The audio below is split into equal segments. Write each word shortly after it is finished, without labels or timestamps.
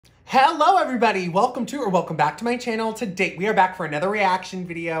Hello everybody, welcome back to my channel. Today we are back for another reaction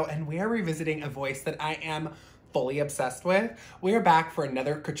video and we are revisiting a voice that I am fully obsessed with. We are back for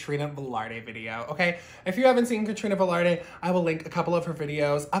another Katrina Velarde video, okay? If you haven't seen Katrina Velarde, I will link a couple of her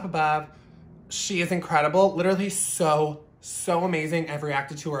videos up above. She is incredible, literally so amazing. I've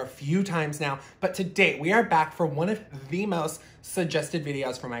reacted to her a few times now, but today we are back for one of the most suggested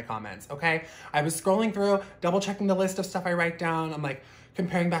videos from my comments, okay? I was scrolling through, double checking the list of stuff I write down. I'm like,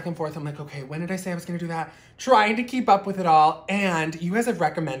 comparing back and forth. I'm like, okay, when did I say I was gonna do that? Trying to keep up with it all. And you guys have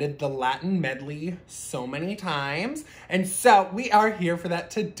recommended the Latin medley so many times. And so we are here for that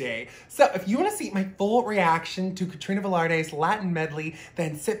today. So if you wanna see my full reaction to Katrina Velarde's Latin medley,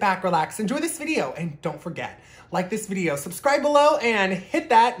 then sit back, relax, enjoy this video. And don't forget, like this video, subscribe below, and hit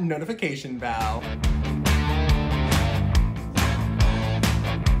that notification bell.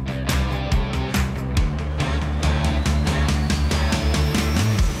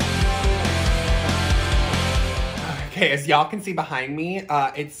 Okay, as y'all can see behind me,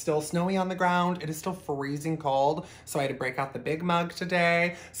 it's still snowy on the ground. It is still freezing cold, so I had to break out the big mug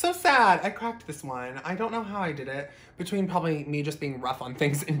today. So sad, I cracked this one. I don't know how I did it, between probably me just being rough on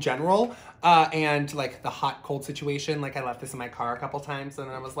things in general, and like the hot cold situation. Like I left this in my car a couple times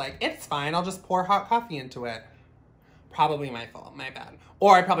and I was like, it's fine, I'll just pour hot coffee into it. Probably my fault, my bad.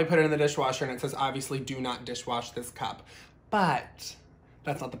 Or I probably put it in the dishwasher and it says, obviously do not dishwash this cup. But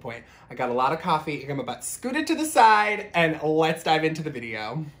that's not the point. I got a lot of coffee. I'm about to scoot it to the side and let's dive into the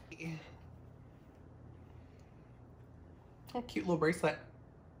video. Oh, cute little bracelet.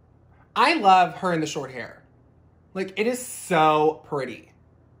 I love her in the short hair. Like, it is so pretty.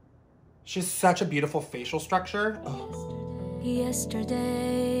 She has such a beautiful facial structure. Oh. Yesterday,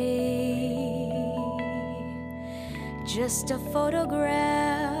 just a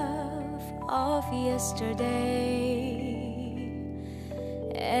photograph of yesterday.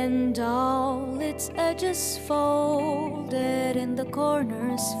 And all its edges folded in the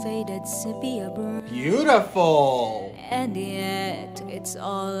corners, faded sepia brown. Beautiful. And yet it's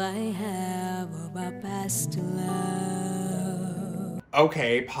all I have of a past love.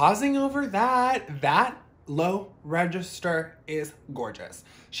 Okay, pausing over that. That low register is gorgeous.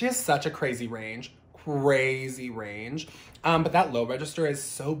 She has such a crazy range. But that low register is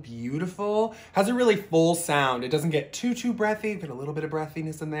so beautiful. Has a really full sound. It doesn't get too breathy. Got a little bit of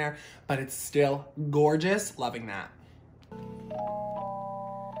breathiness in there, but it's still gorgeous. Loving that.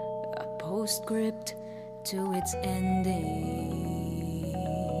 A postscript to its ending.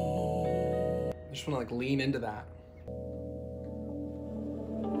 I just want to like lean into that.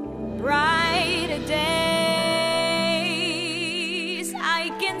 Brighter days, I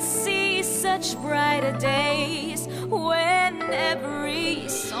can see such brighter days when every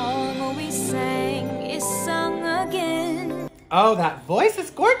song we sang is sung again. Oh, that voice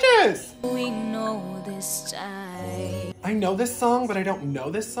is gorgeous. We know this time. I know this song, but I don't know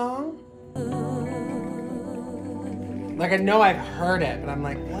this song. Like, I know I've heard it, but I'm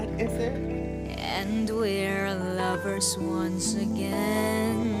like, what is it? And we're lovers once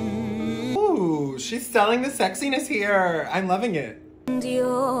again. Ooh, she's selling the sexiness here. I'm loving it. And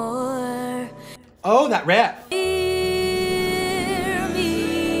you're oh, that riff. near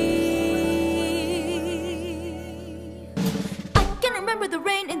me. I can remember the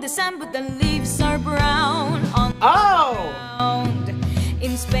rain in December, the leaves are brown on the ground.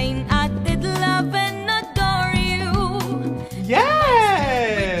 In Spain, I did love and adore you.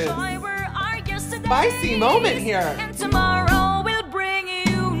 Yes! Joy were our yesterdays. Spicy moment here. And tomorrow will bring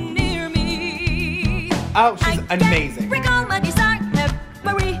you near me. Oh, she's amazing. Recall my desire,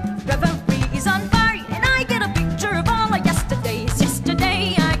 every reverie is on fire, and I get a picture of all our yesterdays.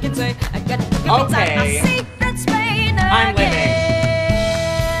 Yesterday, I can say I get a look inside my secret Spain again. I'm living.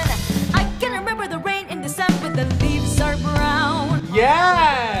 I can remember the rain in December, the leaves are brown.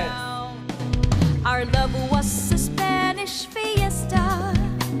 Yes. Our love was a Spanish fiesta.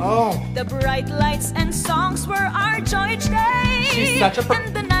 Oh. The bright lights and songs were our joy each day. She's such a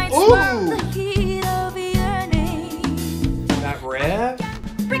and the nights ooh. were the heat of yearning. That riff.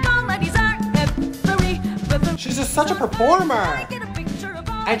 Recall my desire, every rhythm. She's just such a performer. I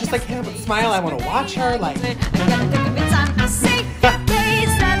just like can't help but smile. I want to watch her. Like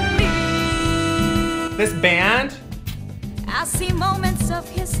this band. I see moments of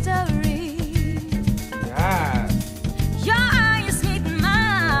history. Yes. Your eyes meet mine.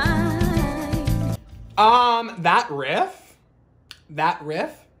 That riff,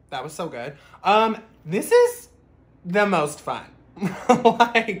 that was so good. This is the most fun.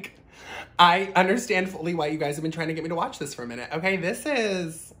 Like, I understand fully why you guys have been trying to get me to watch this for a minute. Okay, this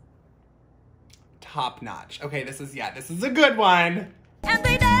is top notch. Okay, this is a good one. And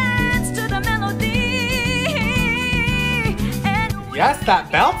they dance. Yes,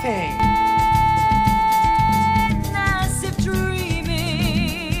 that belting. As if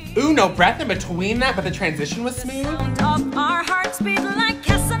dreaming. Ooh, no breath in between that, but the transition was smooth. Sound of our hearts beat like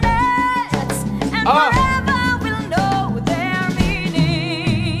castanets, and forever we'll know their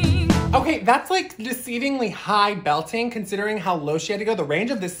meaning. Okay, that's like deceivingly high belting considering how low she had to go. The range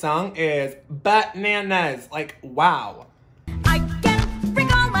of this song is bananas. Like, wow. I can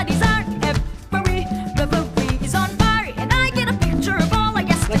recall my desire. Every reverie is on fire, and I get a picture of all I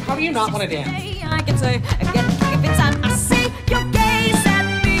guess. Like, how do you not want to dance? I can say, I get a kick every time I see your gaze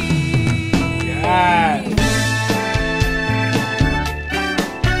at me. Yes.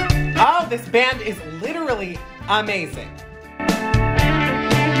 Oh, this band is literally amazing.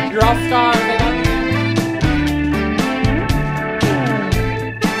 You're all stars. I love you.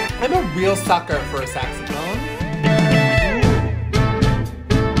 I'm a real sucker for a saxophone.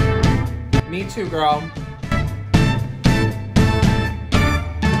 Me too, girl.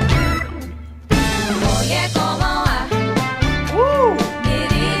 Oye, como va. Woo! Mi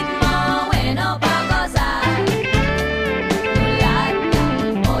ritmo bueno pa' gozar.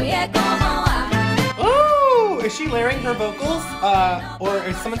 Mulata. Oye, como va. Ooh! Is she layering her vocals? Or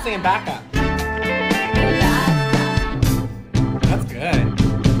is someone singing backup? That's good.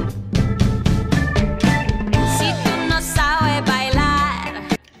 Si tú no sabes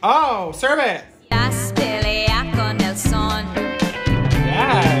bailar, Oh, serve it! las pelea con el son.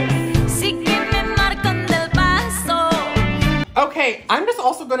 Yes. Si que me marcan del paso. Okay, I'm just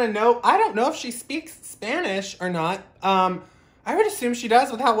also gonna note, I don't know if she speaks Spanish or not. I would assume she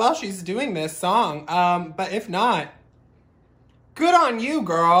does with how well she's doing this song. But if not, good on you,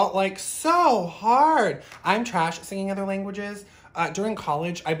 girl. Like, so hard. I'm trash at singing other languages. During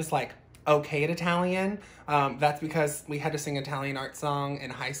college, I was like, okay at Italian. That's because we had to sing Italian art song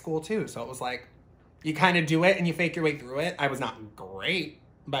in high school too. So it was like, you kind of do it and you fake your way through it. I was not great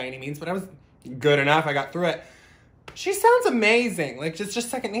by any means, but I was good enough. I got through it. She sounds amazing. Like, it's just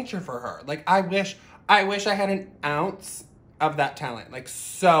second nature for her. Like, I wish I had an ounce of that talent. Like,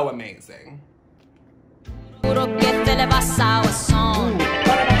 so amazing. Juro que te le vas a son.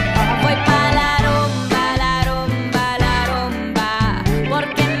 Voy pa' la rumba, la rumba, la rumba.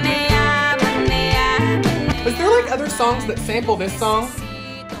 Porque me aman, me aman. Is there like other songs that sample this song?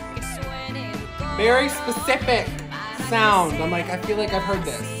 Very specific sound. I'm like, I feel like I've heard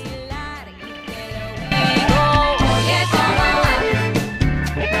this. Oye, como va.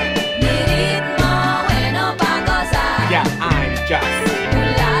 Mi ritmo bueno pa' gozar. Yeah, I'm just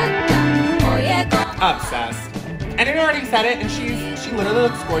Mulata. Oye, como obsessed. And I already said it, and she literally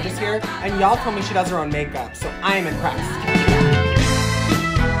looks gorgeous here. And y'all told me she does her own makeup, so I am impressed.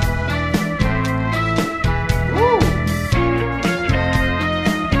 Woo!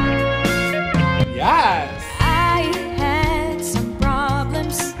 Yes. I had some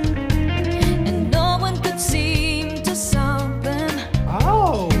problems, and no one could seem to solve them.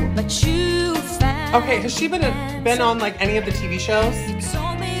 Oh. But you found. Okay, has she been on like any of the TV shows?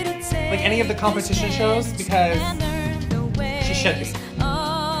 Like any of the competition shows? Because she should be.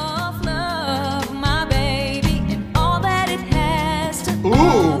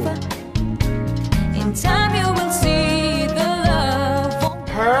 Ooh. In time you will see the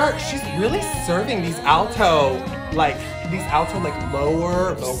love. She's really serving these alto like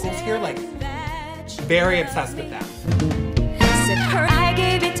lower vocals here, like very obsessed with them.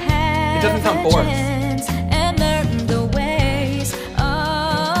 It doesn't sound forced. And learn the ways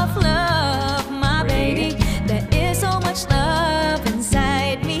of love, my baby. There is so much love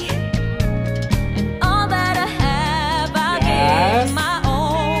inside me, and all that I have, I give my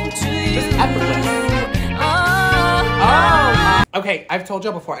own to you. Just effortless. Oh. Okay, I've told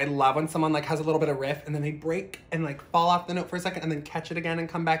you before, I love when someone like has a little bit of riff and then they break and like fall off the note for a second and then catch it again and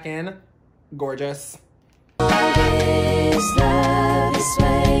come back in. Gorgeous. This love is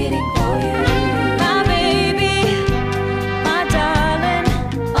waiting for you, my baby, my darling.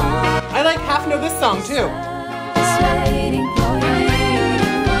 I like half know this song too. It's waiting for you.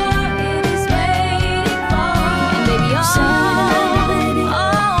 It is waiting for you. And baby,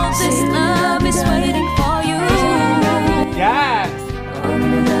 all this love is waiting for you. Yes. I'm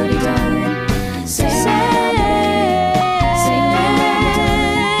gonna love you, darling.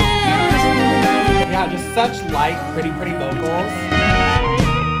 Yeah, just such light, pretty vocals.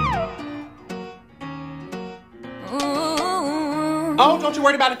 Oh, don't you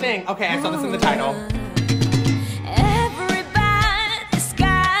worry about a thing. Okay, I saw this in the title. Everybody's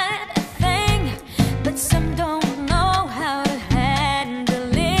got a thing, but some don't know how to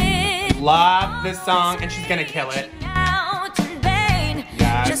handle it. Love this song, and she's gonna kill it. Out in vain,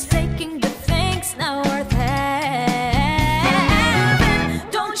 Yes. just taking the things not worth having.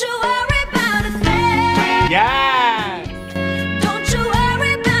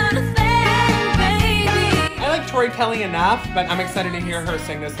 Kelly enough, but I'm excited to hear her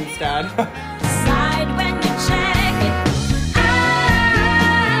sing this instead. Side when you check it.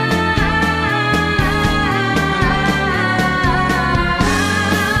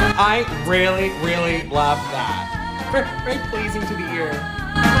 I really, really love that. Very, very pleasing to the ear.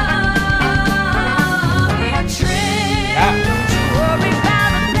 Yeah.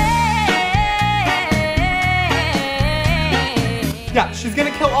 Yeah, she's gonna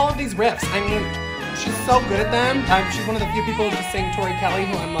kill all of these riffs. I mean, she's so good at them. She's one of the few people who just sing Tori Kelly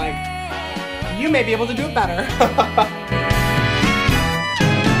who I'm like, you may be able to do it better.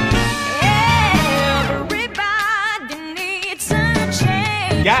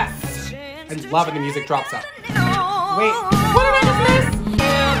 Yes! I love when the music drops up. Wait, what did I just miss?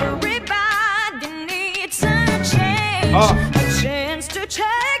 Oh.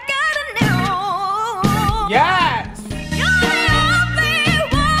 Yes!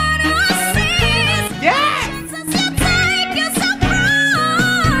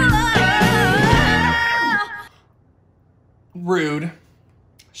 Rude.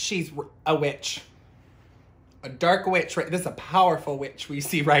 She's a witch. A dark witch, right? This is a powerful witch we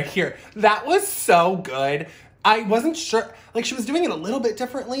see right here. That was so good. I wasn't sure, like she was doing it a little bit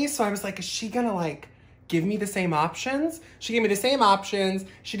differently, so I was like, is she gonna like give me the same options? She gave me the same options.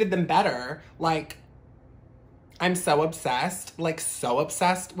 She did them better. Like, I'm so obsessed, like so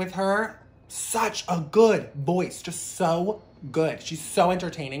obsessed with her. Such a good voice, just so good. She's so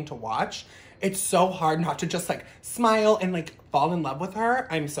entertaining to watch. It's so hard not to just like smile and like fall in love with her.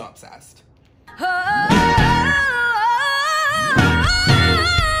 I'm so obsessed. Okay.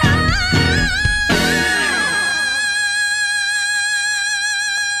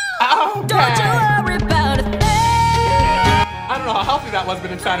 Don't you worry about a thing. I don't know how healthy that was,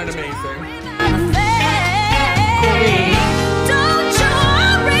 but it sounded amazing. Don't you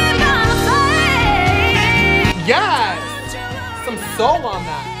worry about a thing. Yes! Some soul on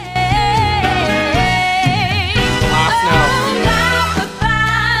that.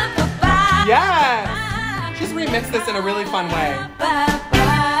 Yes! She's remixed this in a really fun way.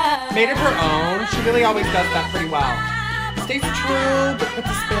 Made it her own. She really always does that pretty well. Stays true, but puts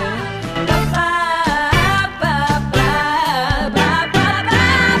a spin.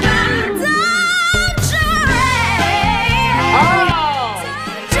 Oh!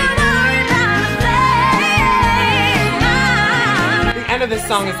 The end of this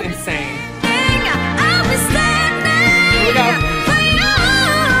song is insane. Here we go.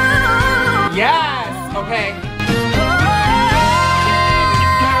 Yes! Okay.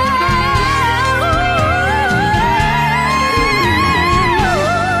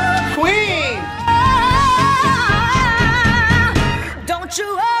 Queen! Don't you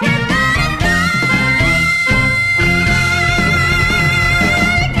worry about it.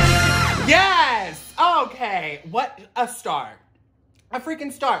 Yes! Okay. What a star. A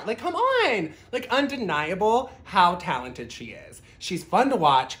freaking star. Like, come on. Like, undeniable how talented she is. She's fun to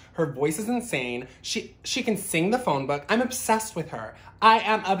watch. Her voice is insane. She can sing the phone book. I'm obsessed with her. I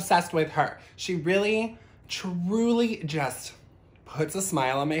am obsessed with her. She really, truly just puts a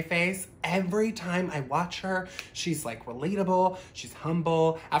smile on my face every time I watch her. She's like relatable. She's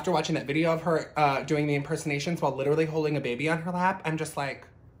humble. After watching that video of her doing the impersonations while literally holding a baby on her lap, I'm just like,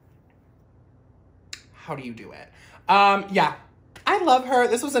 how do you do it? Yeah. I love her.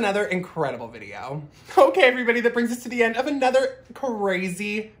 This was another incredible video. Okay, everybody, that brings us to the end of another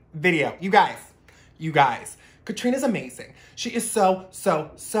crazy video. You guys, Katrina's amazing. She is so,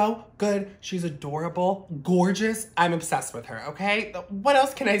 so, so good. She's adorable, gorgeous. I'm obsessed with her, okay? What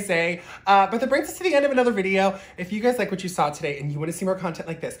else can I say? But that brings us to the end of another video. If you guys like what you saw today and you want to see more content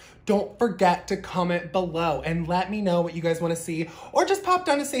like this, don't forget to comment below and let me know what you guys want to see, or just pop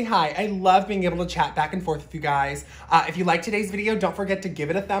down to say hi. I love being able to chat back and forth with you guys. If you like today's video, don't forget to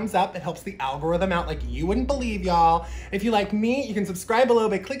give it a thumbs up. It helps the algorithm out like you wouldn't believe, y'all. If you like me, you can subscribe below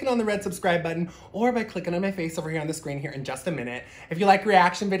by clicking on the red subscribe button or by clicking on my face over here on the screen here in just a minute. If you like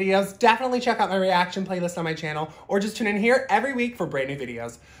reaction videos, definitely check out my reaction playlist on my channel, or just tune in here every week for brand new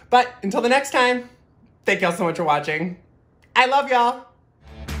videos. But until the next time, thank y'all so much for watching. I love y'all.